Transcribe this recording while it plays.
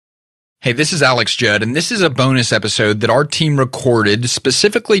Hey, this is Alex Judd, and this is a bonus episode that our team recorded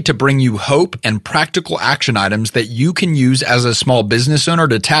specifically to bring you hope and practical action items that you can use as a small business owner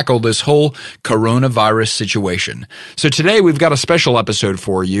to tackle this whole coronavirus situation. So today we've got a special episode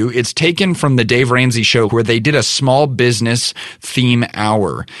for you. It's taken from the Dave Ramsey Show, where they did a small business theme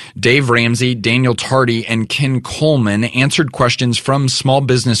hour. Dave Ramsey, Daniel Tardy, and Ken Coleman answered questions from small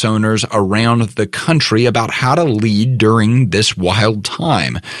business owners around the country about how to lead during this wild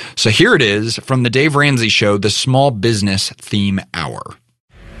time. So here it is from the Dave Ramsey Show, the Small Business Theme Hour.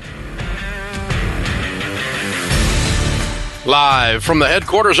 Live from the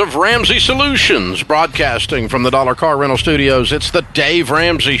headquarters of Ramsey Solutions, broadcasting from the Dollar Car Rental Studios, it's the Dave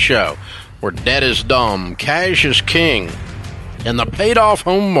Ramsey Show, where debt is dumb, cash is king, and the paid-off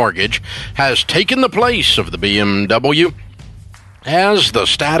home mortgage has taken the place of the BMW as the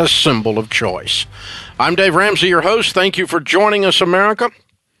status symbol of choice. I'm Dave Ramsey, your host. Thank you for joining us, America.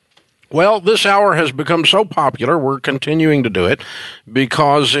 Well, this hour has become so popular, we're continuing to do it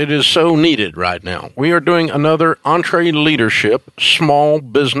because it is so needed right now. We are doing another EntreLeadership Small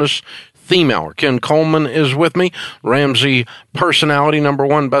Business Theme Hour. Ken Coleman is with me, Ramsey personality,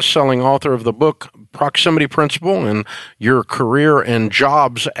 #1 best-selling author of the book Proximity Principle and your career and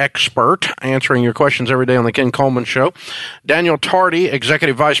jobs expert, answering your questions every day on the Ken Coleman Show. Daniel Tardy,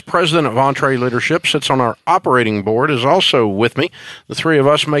 Executive Vice President of EntreLeadership, sits on our operating board, is also with me. The three of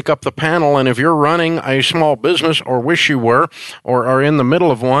us make up the panel, and if you're running a small business or wish you were, or are in the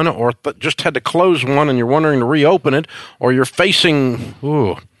middle of one, or just had to close one and you're wondering to reopen it, or you're facing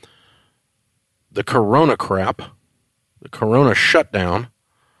the corona crap, the corona shutdown,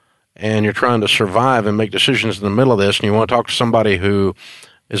 and you're trying to survive and make decisions in the middle of this, and you want to talk to somebody who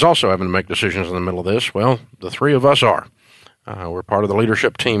is also having to make decisions in the middle of this, well, the three of us are. We're part of the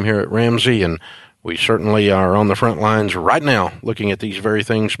leadership team here at Ramsey, and we certainly are on the front lines right now looking at these very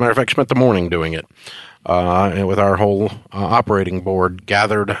things. Matter of fact, spent the morning doing it, and with our whole operating board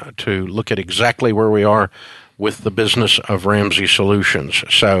gathered to look at exactly where we are with the business of Ramsey Solutions.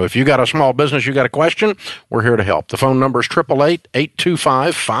 So if you got a small business, you got a question, we're here to help. The phone number is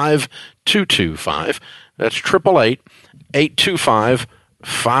 888-825-5225. That's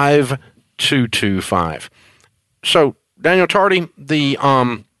 888-825-5225. So, Daniel Tardy,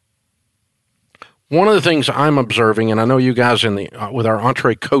 one of the things I'm observing, and I know you guys with our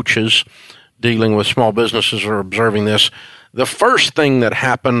Entre coaches dealing with small businesses are observing this. The first thing that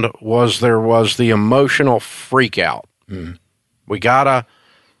happened was there was the emotional freak out. We got to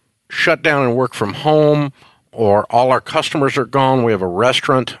shut down and work from home, or all our customers are gone. We have a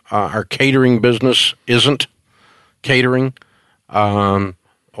restaurant. Our catering business isn't catering. Or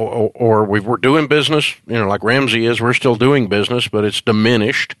we're doing business, like Ramsey is. We're still doing business, but it's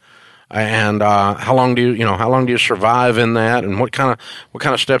diminished. And how long do you survive in that? And what kind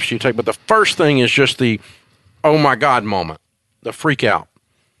of steps do you take? But the first thing is just the oh my God moment, the freak out.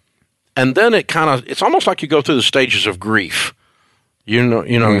 And then it's almost like you go through the stages of grief. You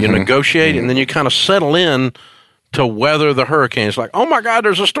negotiate, and then you kind of settle in to weather the hurricane. It's like, oh my God,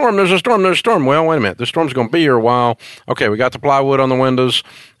 there's a storm. Well, wait a minute. The storm's going to be here a while. Okay, we got the plywood on the windows,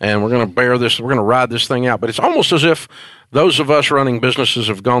 and we're going to bear this. We're going to ride this thing out. But it's almost as if those of us running businesses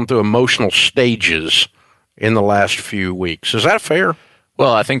have gone through emotional stages in the last few weeks. Is that fair?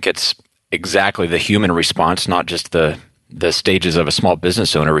 Well, I think it's exactly the human response, not just the stages of a small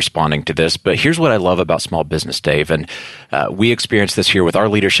business owner responding to this. But here's what I love about small business, Dave. And we experienced this here with our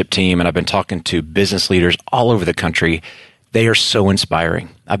leadership team, and I've been talking to business leaders all over the country. They are so inspiring.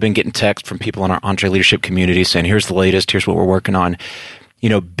 I've been getting texts from people in our EntreLeadership community saying, here's the latest, here's what we're working on.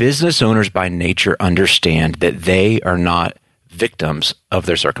 Business owners by nature understand that they are not victims of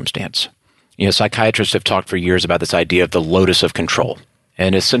their circumstance. Psychiatrists have talked for years about this idea of the locus of control.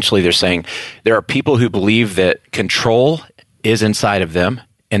 And essentially they're saying there are people who believe that control is inside of them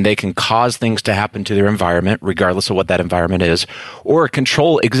and they can cause things to happen to their environment regardless of what that environment is, or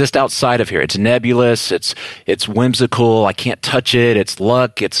control exists outside of here. It's nebulous, it's whimsical, I can't touch it, it's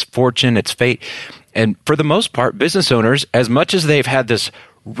luck, it's fortune, it's fate. And for the most part, business owners, as much as they've had this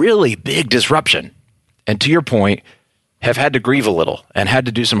really big disruption, and to your point, have had to grieve a little and had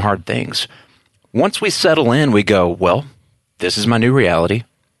to do some hard things. Once we settle in, we go, well, this is my new reality.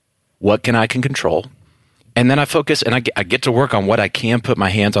 What can control? And then I focus and I get to work on what I can put my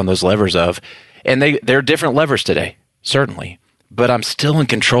hands on those levers of. And they're different levers today, certainly. But I'm still in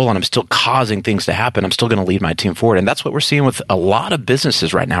control and I'm still causing things to happen. I'm still going to lead my team forward. And that's what we're seeing with a lot of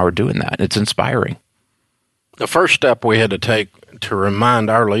businesses right now are doing that. It's inspiring. The first step we had to take to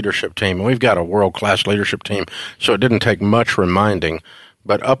remind our leadership team, and we've got a world-class leadership team, so it didn't take much reminding,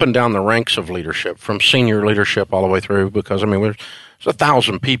 but up and down the ranks of leadership, from senior leadership all the way through, because, we're there's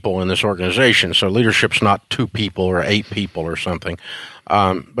 1,000 people in this organization, so leadership's not 2 people or 8 people or something.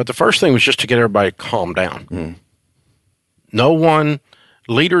 But the first thing was just to get everybody calm down. No one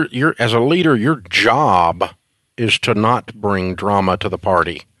leader. As a leader, your job is to not bring drama to the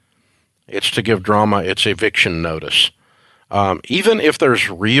party. It's to give drama its eviction notice, even if there's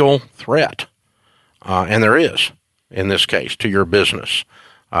real threat, and there is in this case to your business.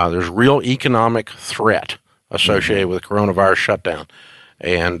 There's real economic threat associated with coronavirus shutdown.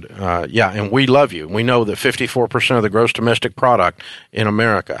 And and we love you. We know that 54% of the gross domestic product in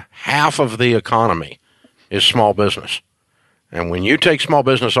America, half of the economy, is small business. And when you take small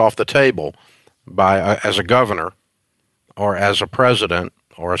business off the table as a governor or as a president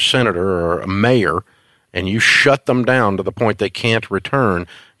or a senator or a mayor, and you shut them down to the point they can't return,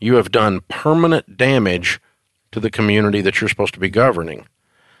 you have done permanent damage to the community that you're supposed to be governing.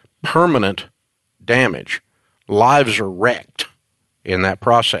 Permanent damage. Lives are wrecked in that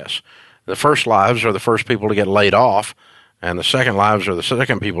process. The first lives are the first people to get laid off, and the second lives are the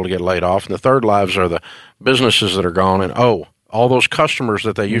second people to get laid off, and the third lives are the businesses that are gone, and all those customers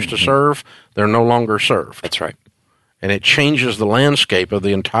that they used to serve, they're no longer served. That's right. And it changes the landscape of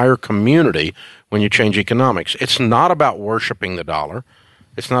the entire community when you change economics. It's not about worshiping the dollar.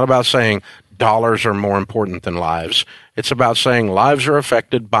 It's not about saying dollars are more important than lives. It's about saying lives are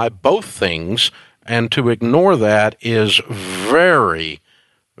affected by both things, and to ignore that is very,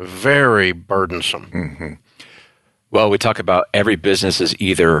 very burdensome. Well, we talk about every business is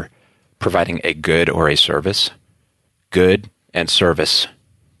either providing a good or a service. Good and service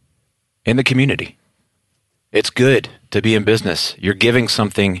in the community. It's good to be in business. You're giving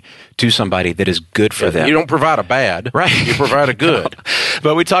something to somebody that is good for them. You don't provide a bad, right? You provide a good. No.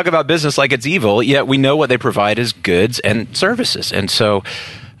 But we talk about business like it's evil, yet we know what they provide is goods and services. And so,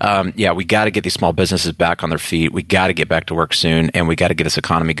 we got to get these small businesses back on their feet. We got to get back to work soon, and we got to get this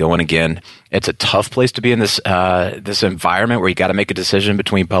economy going again. It's a tough place to be in this environment where you got to make a decision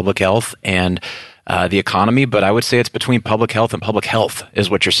between public health and the economy, but I would say it's between public health and public health is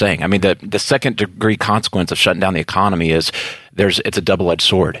what you're saying. I mean, the second degree consequence of shutting down the economy is it's a double-edged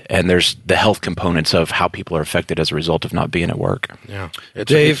sword, and there's the health components of how people are affected as a result of not being at work. Yeah,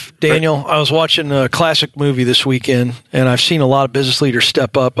 Daniel, I was watching a classic movie this weekend, and I've seen a lot of business leaders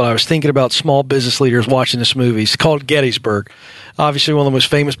step up, but I was thinking about small business leaders watching this movie. It's called Gettysburg, obviously one of the most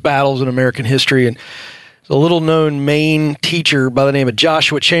famous battles in American history, and a little-known Maine teacher by the name of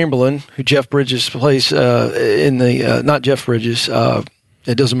Joshua Chamberlain, who Jeff Bridges plays not Jeff Bridges,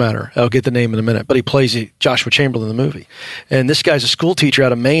 it doesn't matter. I'll get the name in a minute, but he plays Joshua Chamberlain in the movie. And this guy's a school teacher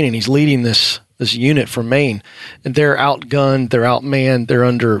out of Maine, and he's leading this unit from Maine. And they're outgunned, they're outmanned, they're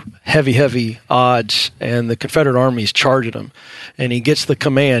under heavy odds, and the Confederate Army is charging them. And he gets the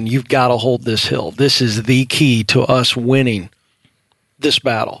command, you've got to hold this hill. This is the key to us winning this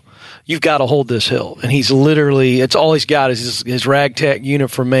battle. You've got to hold this hill. And he's literally, it's all he's got is his ragtag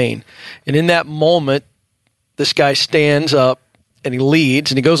unit from Maine. And in that moment, this guy stands up and he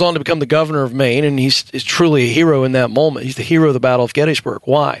leads, and he goes on to become the governor of Maine, and he's truly a hero in that moment. He's the hero of the Battle of Gettysburg.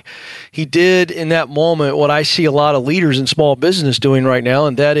 Why? He did in that moment what I see a lot of leaders in small business doing right now,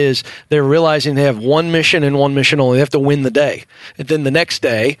 and that is they're realizing they have one mission and one mission only. They have to win the day. And then the next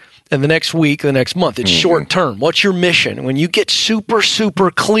day, and the next week, the next month. It's short term. What's your mission? When you get super,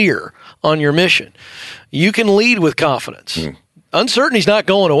 super clear on your mission, you can lead with confidence. Uncertainty's not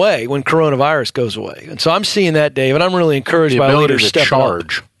going away when coronavirus goes away. And so I'm seeing that, David. I'm really encouraged by leaders stepping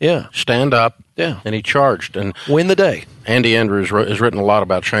charge. up. Yeah. Stand up. Yeah. And he charged. And win the day. Andy Andrews has written a lot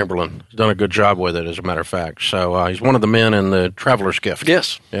about Chamberlain. He's done a good job with it, as a matter of fact. So he's one of the men in the Traveler's Gift.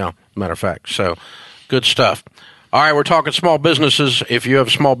 Yes. Yeah, as a matter of fact. So good stuff. All right, we're talking small businesses. If you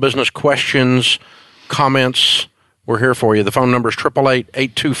have small business questions, comments, we're here for you. The phone number is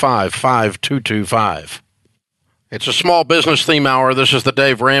 888-825-5225. It's a small business theme hour. This is the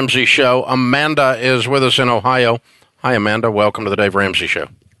Dave Ramsey Show. Amanda is with us in Ohio. Hi, Amanda. Welcome to the Dave Ramsey Show.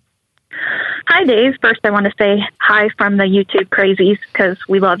 Hi, Dave. First, I want to say hi from the YouTube crazies because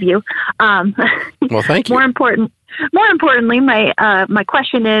we love you. Well, thank you. More importantly, my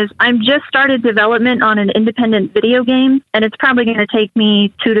question is, I'm just started development on an independent video game, and it's probably going to take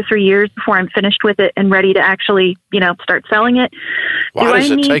me 2 to 3 years before I'm finished with it and ready to actually, start selling it. Why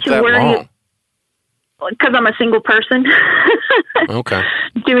does it take that long? Because I'm a single person. Okay.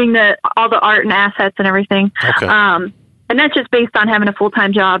 Doing all the art and assets and everything. Okay. And that's just based on having a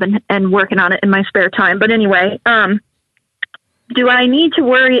full-time job and working on it in my spare time. But anyway, do I need to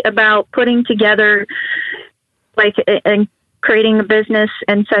worry about putting together, and creating a business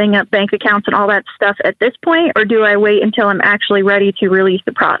and setting up bank accounts and all that stuff at this point? Or do I wait until I'm actually ready to release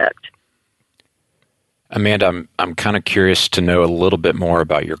the product? Amanda, I'm kind of curious to know a little bit more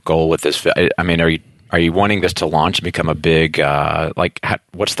about your goal with this. I mean, are you wanting this to launch and become a big,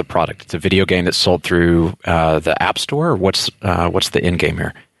 what's the product? It's a video game that's sold through the App Store, or what's the end game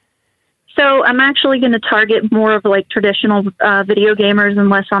here? So I'm actually going to target more of like traditional video gamers and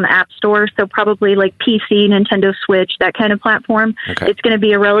less on the App Store. So probably like PC, Nintendo Switch, that kind of platform. Okay. It's going to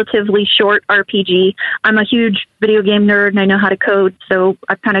be a relatively short RPG. I'm a huge video game nerd and I know how to code. So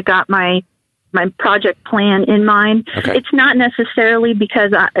I've kind of got my project plan in mind. Okay. It's not necessarily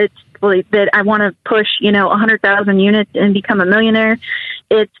because it's really that I want to push, 100,000 units and become a millionaire.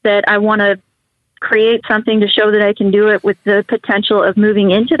 It's that I want to create something to show that I can do it with the potential of moving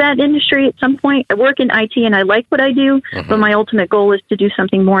into that industry at some point. I work in IT and I like what I do, but my ultimate goal is to do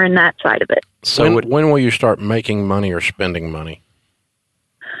something more in that side of it. So when will you start making money or spending money?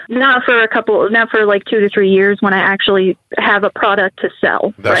 Not for like 2 to 3 years when I actually have a product to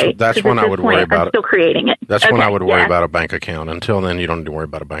sell. That's when I would worry about it. I'm still creating it. That's when I would worry about a bank account. Until then, you don't need to worry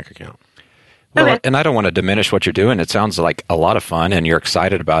about a bank account. Well, okay. And I don't want to diminish what you're doing. It sounds like a lot of fun and you're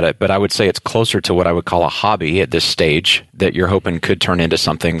excited about it, but I would say it's closer to what I would call a hobby at this stage that you're hoping could turn into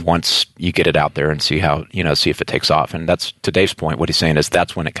something once you get it out there and see how, see if it takes off. And that's, to Dave's point, what he's saying is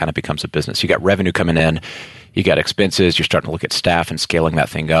that's when it kind of becomes a business. You got revenue coming in, you got expenses, you're starting to look at staff and scaling that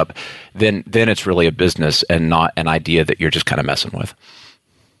thing up. Then it's really a business and not an idea that you're just kind of messing with.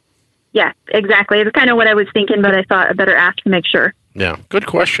 Yeah, exactly. It's kind of what I was thinking, but I thought I better ask to make sure. Yeah, good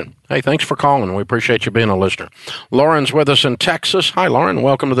question. Hey, thanks for calling. We appreciate you being a listener. Lauren's with us in Texas. Hi, Lauren.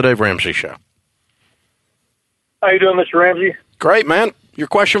 Welcome to the Dave Ramsey Show. How you doing, Mr. Ramsey? Great, man. Your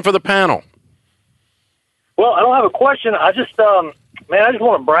question for the panel. Well, I don't have a question. I just, I just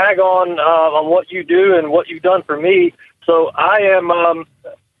want to brag on what you do and what you've done for me. So I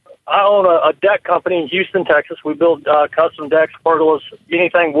own a deck company in Houston, Texas. We build custom decks, pergolas,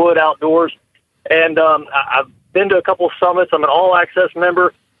 anything wood outdoors. And I've been to a couple of summits. I'm an all-access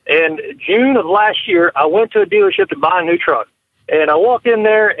member. And June of last year, I went to a dealership to buy a new truck. And I walked in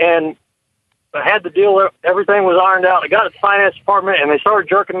there, and I had the deal. Everything was ironed out. I got to the finance department, and they started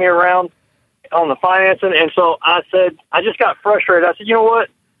jerking me around on the financing. And so I said, I just got frustrated. I said, you know what?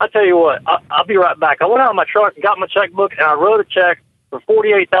 I'll tell you what. I'll be right back. I went out of my truck and got my checkbook, and I wrote a check for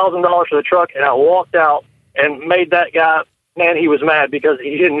 $48,000 for the truck, and I walked out and made that guy, man, he was mad because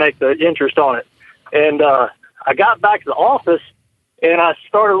he didn't make the interest on it. And I got back to the office, and I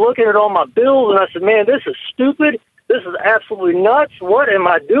started looking at all my bills, and I said, man, this is stupid. This is absolutely nuts. What am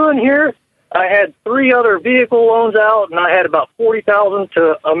I doing here? I had 3 other vehicle loans out, and I had about $40,000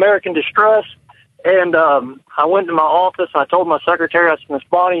 to American Distress. And I went to my office, and I told my secretary, I said, Miss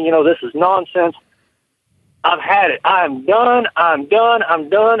Bonnie, this is nonsense. I've had it. I'm done.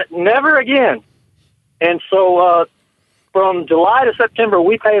 Never again. And so from July to September,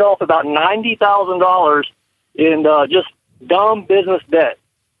 we paid off about $90,000 in just dumb business debt.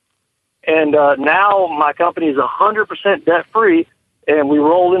 And now my company is 100% debt-free, and we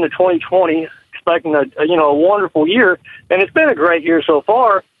rolled into 2020 expecting a wonderful year. And it's been a great year so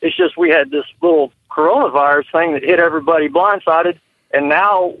far. It's just we had this little coronavirus thing that hit everybody blindsided, and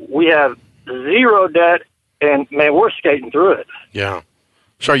now we have zero debt, and, man, we're skating through it. Yeah.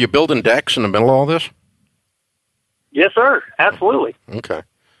 So are you building decks in the middle of all this? Yes, sir. Absolutely. Okay.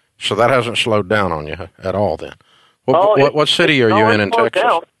 So that hasn't slowed down on you at all then? What city are you in Texas?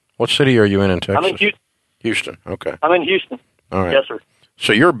 Down. What city are you in Texas? I'm in Houston. Houston, okay. I'm in Houston. All right. Yes, sir.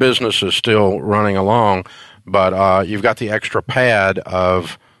 So your business is still running along, but you've got the extra pad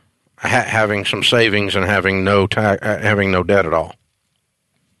of having some savings and having no debt at all.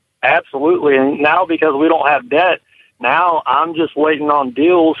 Absolutely. And now because we don't have debt, now I'm just waiting on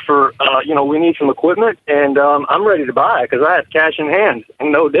deals for, we need some equipment, and I'm ready to buy it because I have cash in hand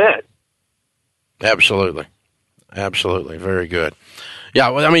and no debt. Absolutely. Very good. Yeah,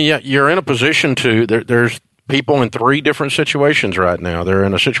 well, I mean, you're in a position to, there's people in 3 different situations right now. They're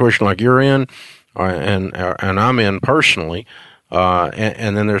in a situation like you're in, and I'm in personally,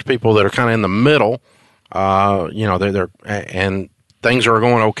 and then there's people that are kind of in the middle, they're and things are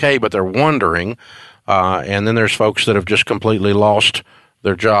going okay, but they're wondering, and then there's folks that have just completely lost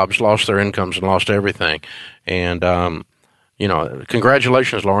their jobs, lost their incomes, and lost everything. And,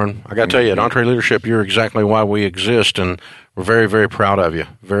 congratulations, Lauren. I got to tell you, at EntreLeadership, you're exactly why we exist, and we're very, very proud of you.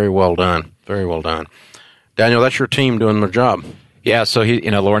 Very well done. Very well done. Daniel, that's your team doing their job. Yeah, so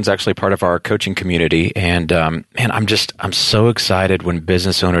Lauren's actually part of our coaching community, and I'm so excited when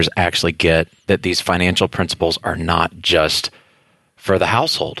business owners actually get that these financial principles are not just for the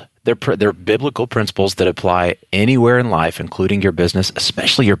household. They're biblical principles that apply anywhere in life, including your business,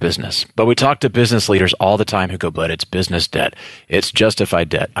 especially your business. But we talk to business leaders all the time who go, but it's business debt. It's justified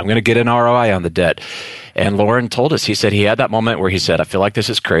debt. I'm going to get an ROI on the debt. And Loren told us, he said he had that moment where he said, I feel like this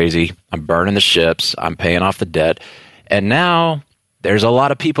is crazy. I'm burning the ships. I'm paying off the debt. And now there's a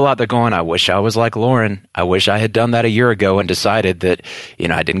lot of people out there going, I wish I was like Loren. I wish I had done that a year ago and decided that,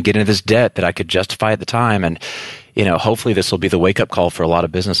 I didn't get into this debt that I could justify at the time. And, hopefully this will be the wake-up call for a lot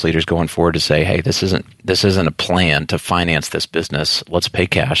of business leaders going forward to say, hey, this isn't a plan to finance this business. Let's pay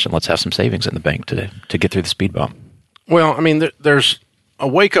cash and let's have some savings in the bank to get through the speed bump. Well, I mean, there's a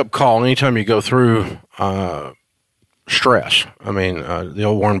wake-up call anytime you go through stress. I mean, the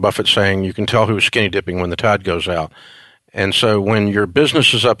old Warren Buffett saying, you can tell who's skinny dipping when the tide goes out. And so when your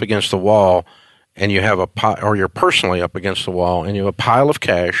business is up against the wall and you have or you're personally up against the wall and you have a pile of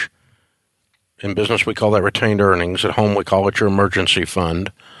cash, in business we call that retained earnings, at home we call it your emergency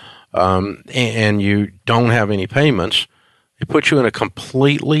fund, and you don't have any payments, it puts you in a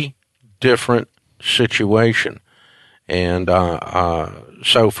completely different situation. And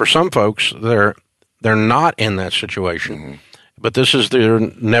so for some folks, they're not in that situation, but this is their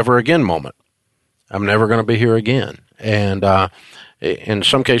never again moment. I'm never going to be here again. And in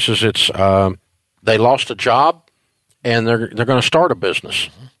some cases, it's they lost a job, and they're going to start a business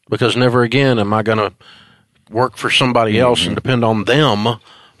because never again am I going to work for somebody else and depend on them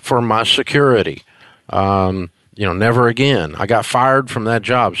for my security. Never again. I got fired from that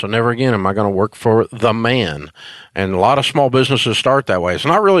job, so never again am I going to work for the man. And a lot of small businesses start that way. It's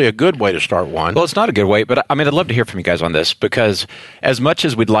not really a good way to start one. Well, it's not a good way, but I'd love to hear from you guys on this, because as much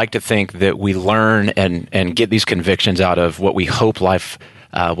as we'd like to think that we learn and get these convictions out of what we hope life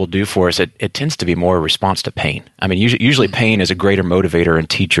will do for us, it tends to be more a response to pain. I mean, usually pain is a greater motivator and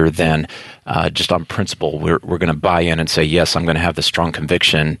teacher than just on principle. We're going to buy in and say, yes, I'm going to have this strong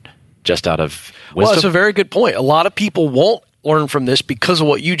conviction just out of wisdom. Well, that's a very good point. A lot of people won't learn from this because of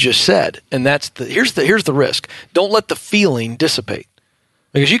what you just said, and here's the risk. Don't let the feeling dissipate,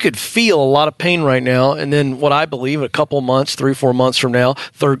 because you could feel a lot of pain right now, and then what I believe a couple months, 3-4 months from now,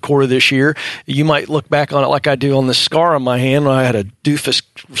 third quarter this year, you might look back on it like I do on this scar on my hand when I had a doofus,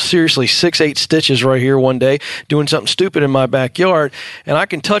 seriously 6-8 stitches right here one day doing something stupid in my backyard, and I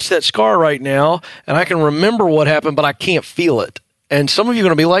can touch that scar right now, and I can remember what happened, but I can't feel it. And some of you are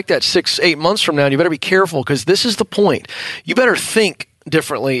going to be like that 6-8 months from now, and you better be careful, because this is the point. You better think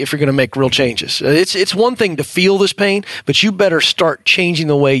differently if you're going to make real changes. It's one thing to feel this pain, but you better start changing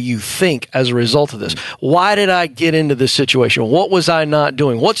the way you think as a result of this. Why did I get into this situation? What was I not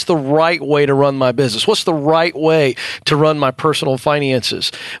doing? What's the right way to run my business? What's the right way to run my personal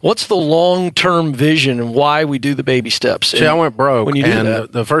finances? What's the long-term vision and why we do the baby steps? See, I went broke, when you do and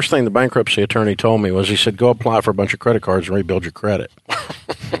that, the first thing the bankruptcy attorney told me was, he said, go apply for a bunch of credit cards and rebuild your credit.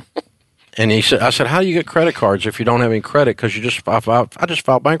 And I said, how do you get credit cards if you don't have any credit? Because I just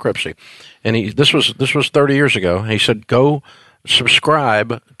filed bankruptcy. And this was 30 years ago. He said, go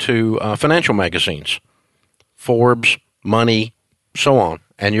subscribe to financial magazines, Forbes, Money, so on,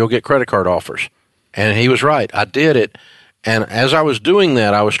 and you'll get credit card offers. And he was right. I did it. And as I was doing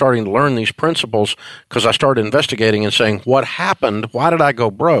that, I was starting to learn these principles, because I started investigating and saying, what happened? Why did I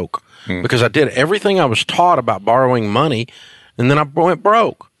go broke? Because I did everything I was taught about borrowing money, and then I went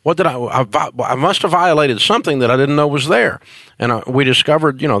broke. What did I must have violated something that I didn't know was there. And we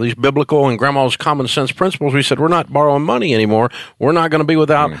discovered, these biblical and grandma's common sense principles. We said, we're not borrowing money anymore. We're not going to be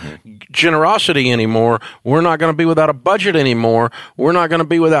without generosity anymore. We're not going to be without a budget anymore. We're not going to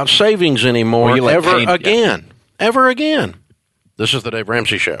be without savings anymore, ever again. This is the Dave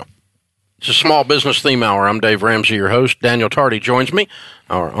Ramsey Show. It's a small business theme hour. I'm Dave Ramsey, your host. Daniel Tardy joins me,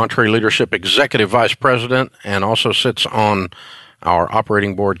 our EntreLeadership Executive Vice President, and also sits on our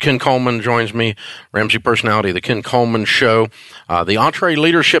operating board. Ken Coleman joins me, Ramsey personality, The Ken Coleman Show. The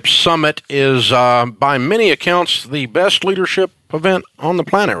EntreLeadership Summit is, by many accounts, the best leadership event on the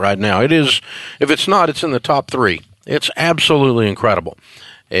planet right now. It is, if it's not, it's in the top 3. It's absolutely incredible.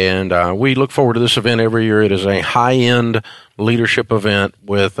 And we look forward to this event every year. It is a high-end leadership event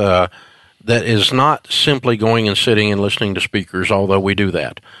with that is not simply going and sitting and listening to speakers, although we do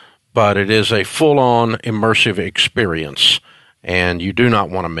that. But it is a full-on immersive experience, and you do not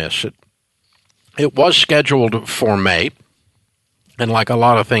want to miss it. It was scheduled for May, and like a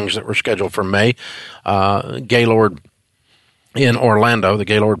lot of things that were scheduled for May, Gaylord in Orlando, the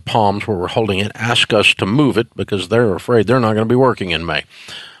Gaylord Palms, where we're holding it, asked us to move it because they're afraid they're not going to be working in May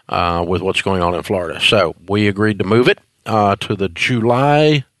with what's going on in Florida. So we agreed to move it to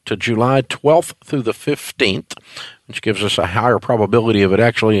July 12th through the 15th. which gives us a higher probability of it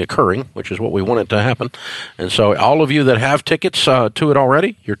actually occurring, which is what we want it to happen. And so all of you that have tickets to it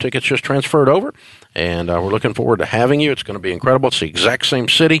already, your tickets just transferred over. And we're looking forward to having you. It's going to be incredible. It's the exact same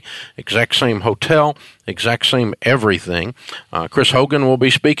city, exact same hotel, exact same everything. Chris Hogan will be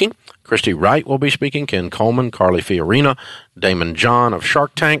speaking. Christy Wright will be speaking. Ken Coleman, Carly Fiorina, Damon John of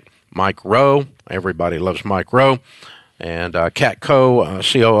Shark Tank, Mike Rowe. Everybody loves Mike Rowe. And Kat Coe,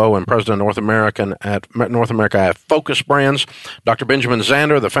 COO and President of North America at Focus Brands. Dr. Benjamin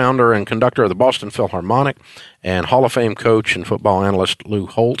Zander, the founder and conductor of the Boston Philharmonic, and Hall of Fame coach and football analyst Lou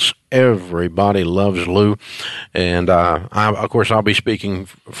Holtz. Everybody loves Lou. And, of course, I'll be speaking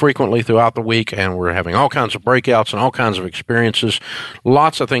frequently throughout the week, and we're having all kinds of breakouts and all kinds of experiences.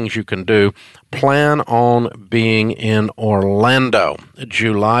 Lots of things you can do. Plan on being in Orlando,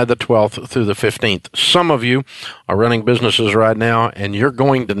 July the 12th through the 15th. Some of you are running businesses right now, and you're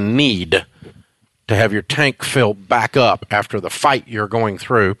going to need to have your tank filled back up after the fight you're going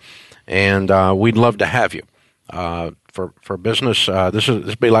through, and we'd love to have you. For business,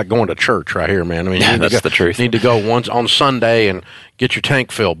 this be like going to church right here, man. I mean, that's the truth. You need to go once on Sunday and get your tank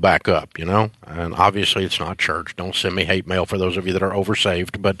filled back up, And obviously, it's not church. Don't send me hate mail for those of you that are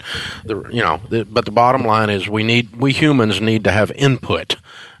oversaved. But the bottom line is we humans need to have input.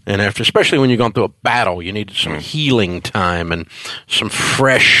 And especially when you're going through a battle, you need some healing time and some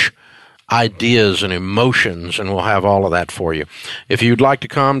fresh ideas and emotions, and we'll have all of that for you. If you'd like to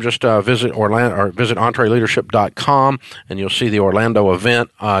come, just visit Orlando or visit EntreLeadership.com, and you'll see the Orlando event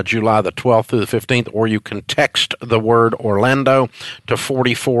July the 12th through the 15th, or you can text the word Orlando to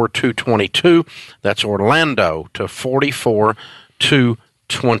 44222. That's Orlando to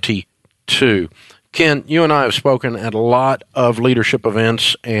 44222. Ken, you and I have spoken at a lot of leadership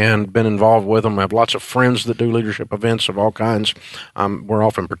events and been involved with them. I have lots of friends that do leadership events of all kinds. We're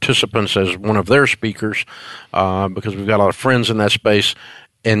often participants as one of their speakers because we've got a lot of friends in that space.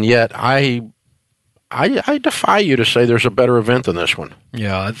 And yet I defy you to say there's a better event than this one.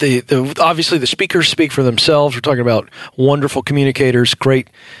 Yeah, obviously the speakers speak for themselves. We're talking about wonderful communicators, great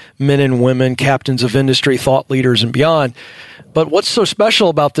men and women, captains of industry, thought leaders, and beyond. But what's so special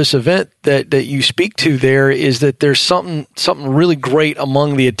about this event that you speak to there is that there's something really great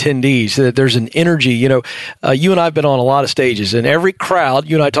among the attendees, that there's an energy. You and I have been on a lot of stages, and every crowd,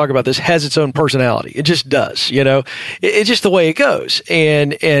 you and I talk about this, has its own personality. It just does, It's just the way it goes.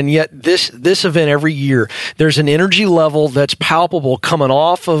 And yet this event every year, there's an energy level that's palpable coming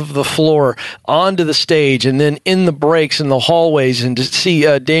off of the floor onto the stage, and then in the breaks in the hallways. And to see,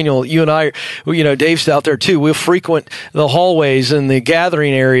 Daniel, you and I, Dave's out there too. We'll frequent the hallways and the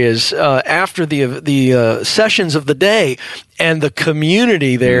gathering areas after the sessions of the day, and the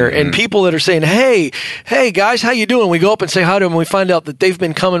community there, and people that are saying, hey guys, how you doing? We go up and say hi to them, and we find out that they've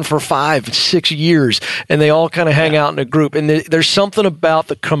been coming for 5-6 years, and they all kind of hang out in a group. And there's something about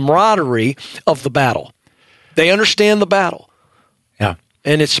the camaraderie of the battle. They understand the battle. Yeah.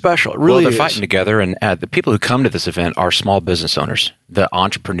 And it's special. It really they're fighting together, and the people who come to this event are small business owners, the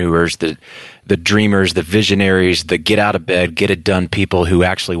entrepreneurs, the dreamers, the visionaries, the get out of bed, get it done people who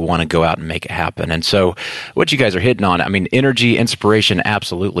actually want to go out and make it happen. And so what you guys are hitting on, I mean, energy, inspiration,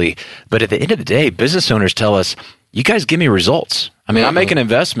 absolutely. But at the end of the day, business owners tell us, you guys give me results. I mean, I make an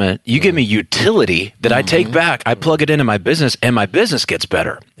investment. You give me utility that I take back. I plug it into my business, and my business gets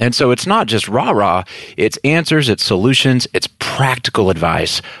better. And so it's not just rah-rah. It's answers, it's solutions, it's practical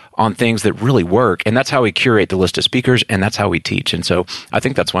advice on things that really work. And that's how we curate the list of speakers, and that's how we teach. And so I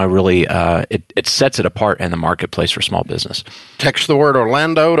think that's why really it sets it apart in the marketplace for small business. Text the word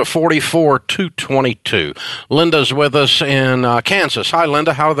Orlando to 44222. Linda's with us in Kansas. Hi,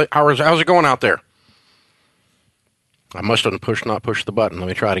 Linda. How's it going out there? I must have not pushed the button. Let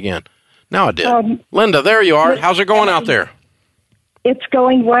me try it again. Now I did. Linda, there you are. How's it going out there? It's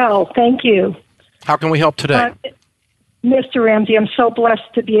going well. Thank you. How can we help today? Mr. Ramsey, I'm so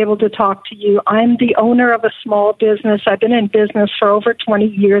blessed to be able to talk to you. I'm the owner of a small business. I've been in business for over 20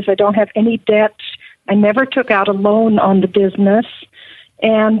 years. I don't have any debt. I never took out a loan on the business.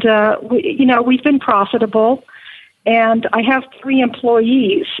 And, we've been profitable. And I have 3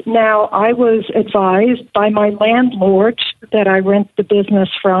 employees. Now, I was advised by my landlord that I rent the business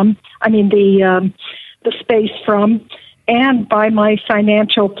from, the space from, and by my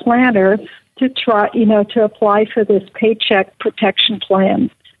financial planner to try, to apply for this Paycheck Protection Plan.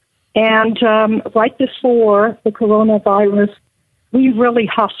 And right before the coronavirus, we really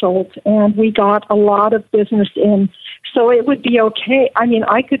hustled, and we got a lot of business in. So it would be okay.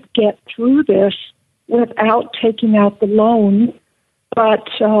 I could get through this without taking out the loan, but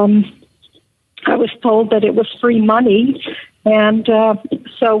I was told that it was free money, and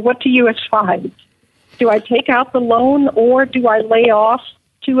so what do you advise? Do I take out the loan or do I lay off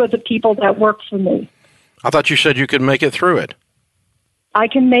 2 of the people that work for me? I thought you said you could make it through it. I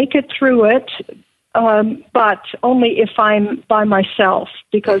can make it through it, but only if I'm by myself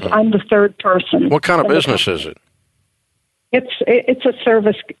because I'm the third person. What kind of business is it? It's a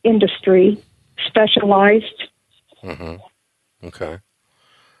service industry, specialized. Okay.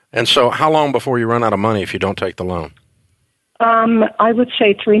 And so how long before you run out of money if you don't take the loan? I would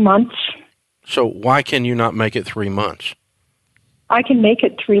say 3 months. So why can you not make it 3 months? I can make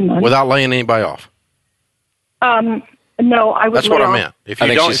it 3 months. Without laying anybody off? No, I would. That's what I meant. If you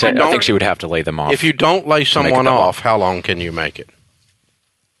I think she would have to lay them off. If you don't lay someone off, how long can you make it?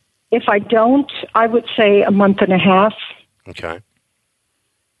 If I don't, I would say a month and a half. Okay.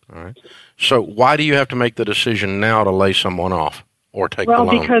 All right. So why do you have to make the decision now to lay someone off or take the loan?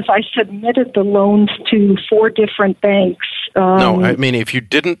 Well, because I submitted the loans to 4 different banks. No, I mean, if you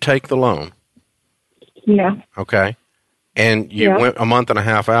didn't take the loan. Yeah. Okay. And you went a month and a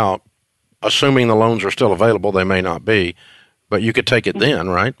half out, assuming the loans are still available, they may not be, but you could take it then,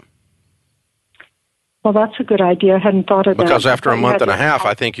 right? Well, that's a good idea. I hadn't thought of that. Because after a month and a half,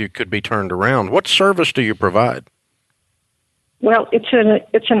 I think you could be turned around. What service do you provide? Well,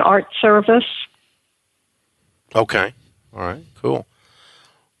 it's an art service. Okay. All right. Cool.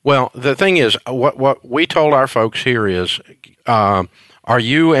 Well, the thing is, what we told our folks here is, are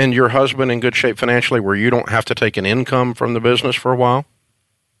you and your husband in good shape financially where you don't have to take an income from the business for a while?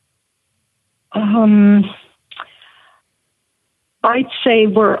 I'd say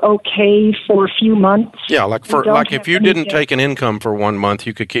we're okay for a few months. Yeah, like if you didn't take an income for 1 month,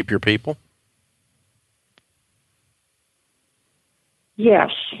 you could keep your people?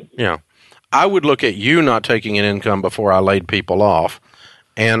 Yes. Yeah. I would look at you not taking an income before I laid people off,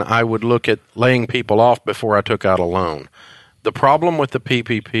 and I would look at laying people off before I took out a loan. The problem with the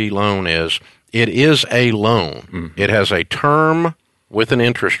PPP loan is it is a loan. Mm-hmm. It has a term with an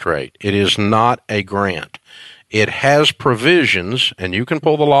interest rate. It is not a grant. It has provisions, and you can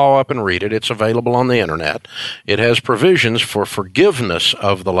pull the law up and read it. It's available on the internet. It has provisions for forgiveness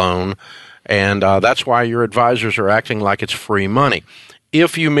of the loan, and that's why your advisors are acting like it's free money.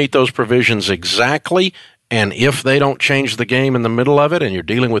 If you meet those provisions exactly, and if they don't change the game in the middle of it, and you're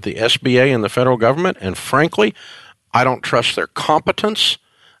dealing with the SBA and the federal government, and frankly, I don't trust their competence,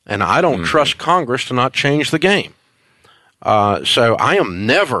 and I don't trust Congress to not change the game. So I am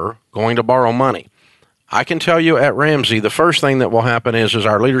never going to borrow money. I can tell you at Ramsey, the first thing that will happen is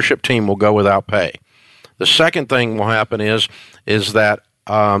our leadership team will go without pay. The second thing will happen is that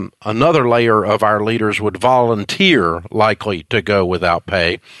another layer of our leaders would volunteer likely to go without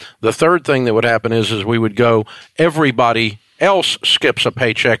pay. The third thing that would happen is we would go, everybody else skips a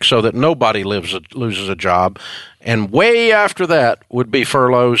paycheck so that nobody loses a job. And way after that would be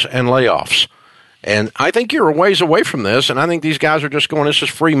furloughs and layoffs. And I think you're a ways away from this, and I think these guys are just going, this is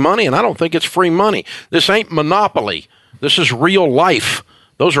free money, and I don't think it's free money. This ain't Monopoly. This is real life.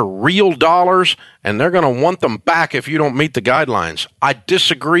 Those are real dollars, and they're going to want them back if you don't meet the guidelines. I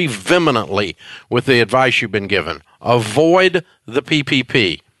disagree vehemently with the advice you've been given. Avoid the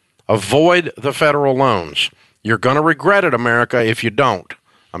PPP. Avoid the federal loans. You're going to regret it, America, if you don't.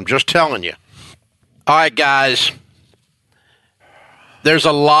 I'm just telling you. All right, guys. There's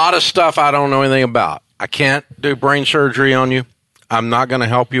a lot of stuff I don't know anything about. I can't do brain surgery on you. I'm not going to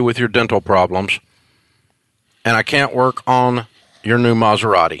help you with your dental problems. And I can't work on your new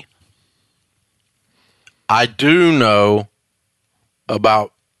Maserati. I do know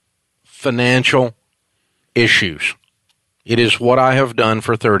about financial issues. It is what I have done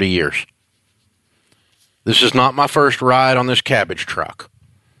for 30 years. This is not my first ride on this cabbage truck.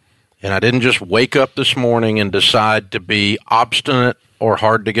 And I didn't just wake up this morning and decide to be obstinate or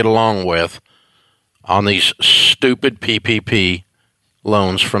hard to get along with on these stupid PPP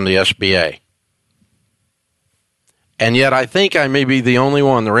loans from the SBA. And yet I think I may be the only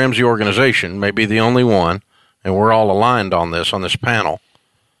one, the Ramsey organization may be the only one, and we're all aligned on this panel,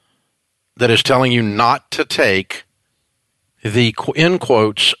 that is telling you not to take the, in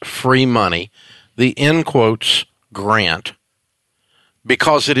quotes, free money, the, in quotes, grant,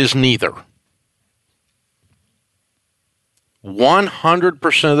 because it is neither.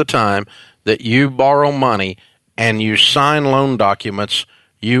 100% of the time that you borrow money and you sign loan documents,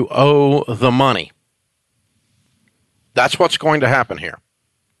 you owe the money. That's what's going to happen here.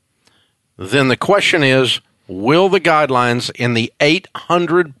 Then the question is, will the guidelines in the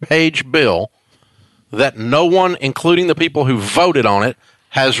 800-page bill that no one, including the people who voted on it,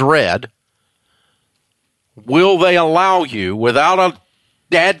 has read, will they allow you, without a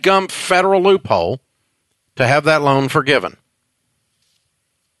dadgum federal loophole, to have that loan forgiven?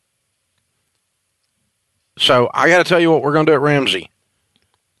 So I got to tell you what we're going to do at Ramsey.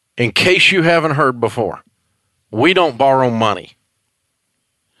 In case you haven't heard before, we don't borrow money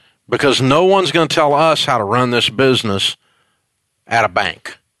because no one's going to tell us how to run this business at a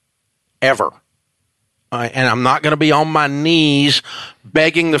bank, ever. And I'm not going to be on my knees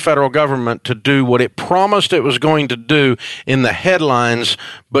begging the federal government to do what it promised it was going to do in the headlines,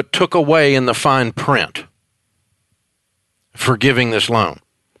 but took away in the fine print for giving this loan.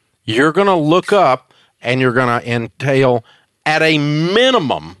 You're going to look up, and you're going to entail, at a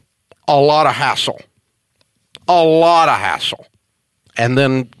minimum, a lot of hassle. A lot of hassle. And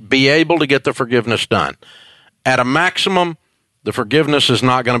then be able to get the forgiveness done. At a maximum, the forgiveness is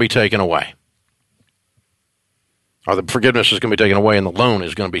not going to be taken away. Or the forgiveness is going to be taken away and the loan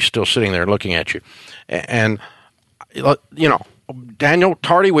is going to be still sitting there looking at you. And, you know, Daniel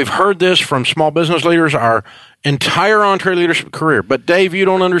Tardy, we've heard this from small business leaders our entire EntreLeadership career. But, Dave, you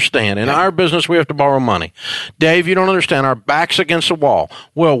don't understand. In our business, we have to borrow money. Dave, you don't understand. Our back's against the wall.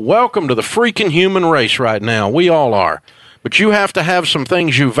 Well, welcome to the freaking human race right now. We all are. But you have to have some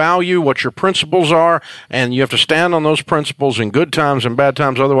things you value, what your principles are, and you have to stand on those principles in good times and bad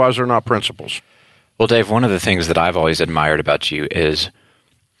times. Otherwise, they're not principles. Well, Dave, one of the things that I've always admired about you is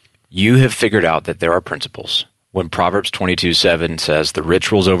you have figured out that there are principles. When Proverbs 22:7 says, the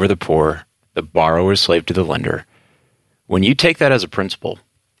rich rules over the poor, the borrower is slave to the lender. When you take that as a principle,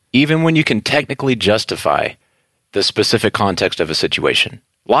 even when you can technically justify the specific context of a situation,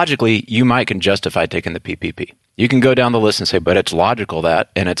 logically, you can justify taking the PPP. You can go down the list and say, but it's logical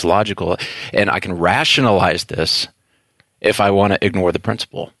that, and it's logical, and I can rationalize this if I want to ignore the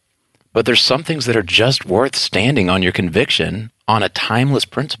principle. But there's some things that are just worth standing on your conviction on a timeless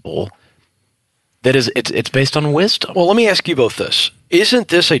principle that is, it's based on wisdom. Well, let me ask you both this. Isn't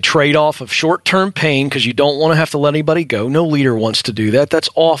this a trade-off of short-term pain because you don't want to have to let anybody go? No leader wants to do that. That's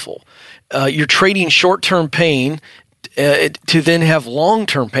awful. You're trading short-term pain to then have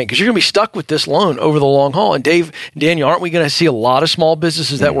long-term pain because you're going to be stuck with this loan over the long haul. And Dave, Daniel, aren't we going to see a lot of small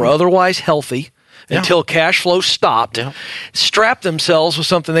businesses that were otherwise healthy until cash flow stopped, strap themselves with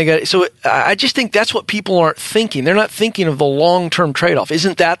something they got? So I just think that's what people aren't thinking. They're not thinking of the long-term trade-off.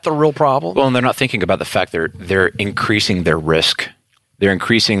 Isn't that the real problem? Well, and they're not thinking about the fact they're increasing their risk. They're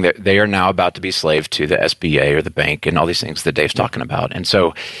increasing that they are now about to be slave to the SBA or the bank and all these things that Dave's talking about. And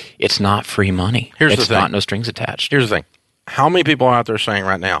so it's not free money. It's not no strings attached. Here's the thing. How many people are out there saying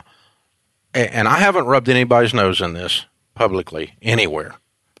right now, and I haven't rubbed anybody's nose in this publicly anywhere,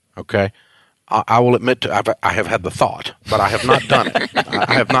 okay? I will admit I have had the thought, but I have not done it.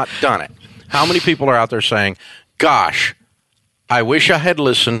 I have not done it. How many people are out there saying, gosh, I wish I had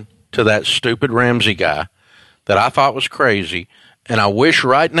listened to that stupid Ramsey guy that I thought was crazy, and I wish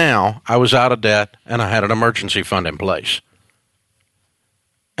right now I was out of debt and I had an emergency fund in place.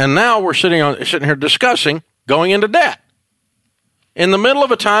 And now we're sitting here discussing going into debt in the middle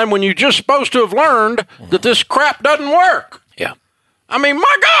of a time when you're just supposed to have learned that this crap doesn't work. Yeah. I mean,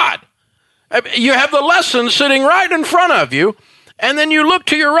 my God. You have the lesson sitting right in front of you, and then you look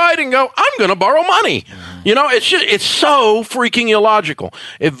to your right and go, I'm going to borrow money. You know, it's so freaking illogical.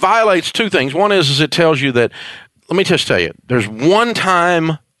 It violates two things. One is it tells you that, let me just tell you, there's one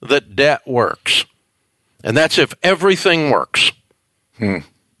time that debt works, and that's if everything works. And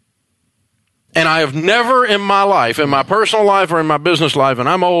I have never in my life, in my personal life or in my business life, and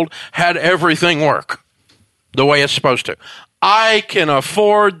I'm old, had everything work the way it's supposed to. I can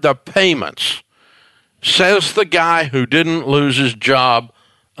afford the payments, says the guy who didn't lose his job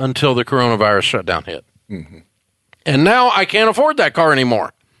until the coronavirus shutdown hit. And now I can't afford that car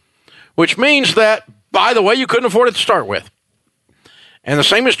anymore, which means that, by the way, you couldn't afford it to start with. And the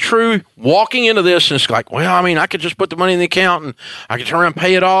same is true walking into this, and it's like, well, I mean, I could just put the money in the account, and I could turn around and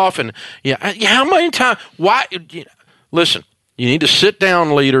pay it off, and how many times? Why? Listen, you need to sit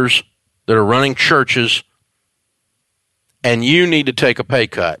down, leaders that are running churches, and you need to take a pay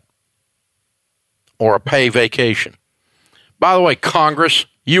cut or a pay vacation. By the way, Congress,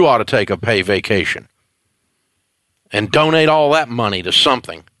 you ought to take a pay vacation and donate all that money to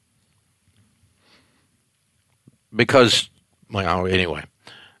something. Because, well, anyway,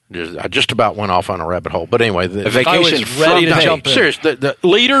 I just about went off on a rabbit hole. But anyway, the vacation ready to jump in. Serious, the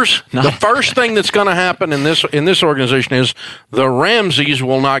leaders, the first thing that's going to happen in this organization is the Ramseys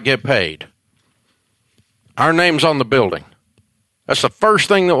will not get paid. Our name's on the building. That's the first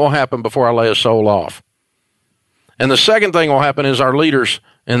thing that will happen before I lay a soul off. And the second thing will happen is our leaders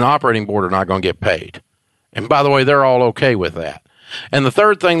in the operating board are not going to get paid. And by the way, they're all okay with that. And the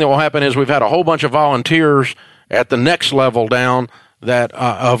third thing that will happen is we've had a whole bunch of volunteers at the next level down that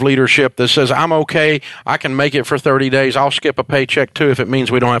of leadership that says, I'm okay, I can make it for 30 days, I'll skip a paycheck too if it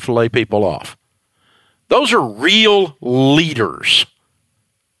means we don't have to lay people off. Those are real leaders.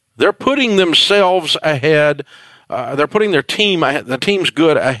 They're putting themselves ahead. They're putting their team, the team's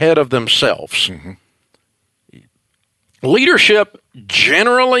good, ahead of themselves. Mm-hmm. Leadership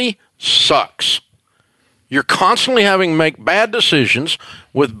generally sucks. You're constantly having to make bad decisions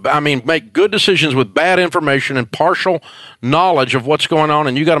make good decisions with bad information and partial knowledge of what's going on,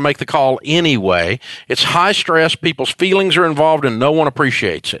 and you got to make the call anyway. It's high stress. People's feelings are involved, and no one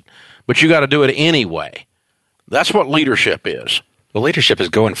appreciates it. But you got to do it anyway. That's what leadership is. Well, leadership is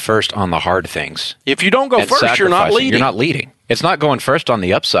going first on the hard things. If you don't go first, you're not leading. You're not leading. It's not going first on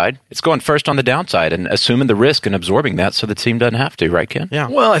the upside. It's going first on the downside and assuming the risk and absorbing that so the team doesn't have to, right, Ken? Yeah.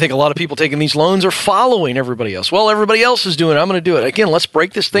 Well, I think a lot of people taking these loans are following everybody else. Well, everybody else is doing it. I'm going to do it. Again, let's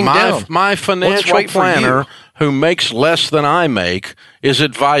break this thing down. My financial planner, who makes less than I make, is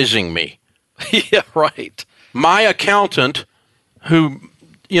advising me. Yeah, right. My accountant, who,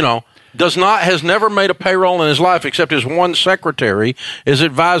 has never made a payroll in his life except his one secretary, is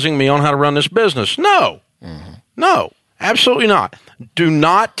advising me on how to run this business. No. Mm-hmm. No, absolutely not. Do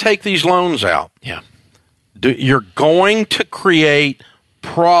not take these loans out. Yeah. You're going to create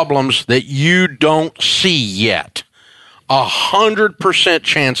problems that you don't see yet. 100%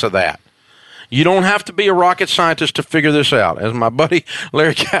 chance of that. You don't have to be a rocket scientist to figure this out. As my buddy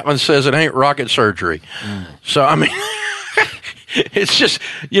Larry Chapman says, it ain't rocket surgery. Mm. So, it's just,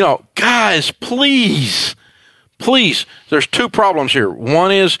 guys, please, there's two problems here.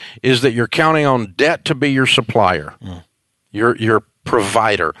 One is that you're counting on debt to be your supplier, your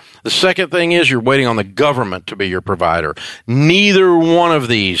provider. The second thing is you're waiting on the government to be your provider. Neither one of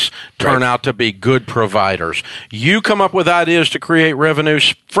these turn out to be good providers. You come up with ideas to create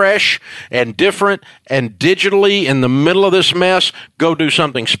revenues fresh and different and digitally in the middle of this mess. Go do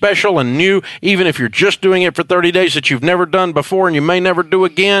something special and new, even if you're just doing it for 30 days that you've never done before and you may never do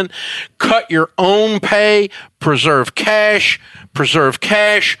again. Cut your own pay, preserve cash,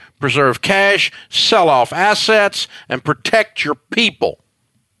 sell off assets, and protect your people.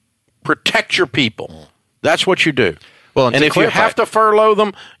 Protect your people. That's what you do. Well, and if you have to furlough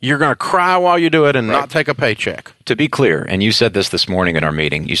them, you're going to cry while you do it and not take a paycheck. To be clear, and you said this morning in our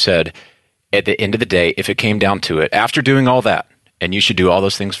meeting, you said at the end of the day, if it came down to it, after doing all that, and you should do all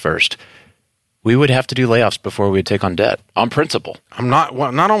those things first, we would have to do layoffs before we would take on debt, on principle. I'm not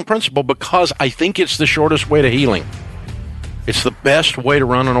on principle, because I think it's the shortest way to healing. It's the best way to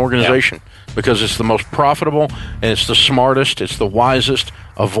run an organization because it's the most profitable and it's the smartest, it's the wisest.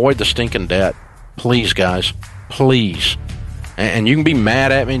 Avoid the stinking debt. Please, guys. Please. And you can be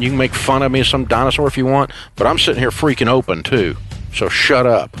mad at me and you can make fun of me as some dinosaur if you want, but I'm sitting here freaking open too. So shut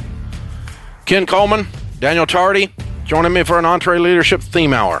up. Ken Coleman, Daniel Tardy, joining me for an EntreLeadership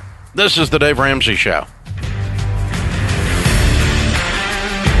Theme Hour. This is the Dave Ramsey Show.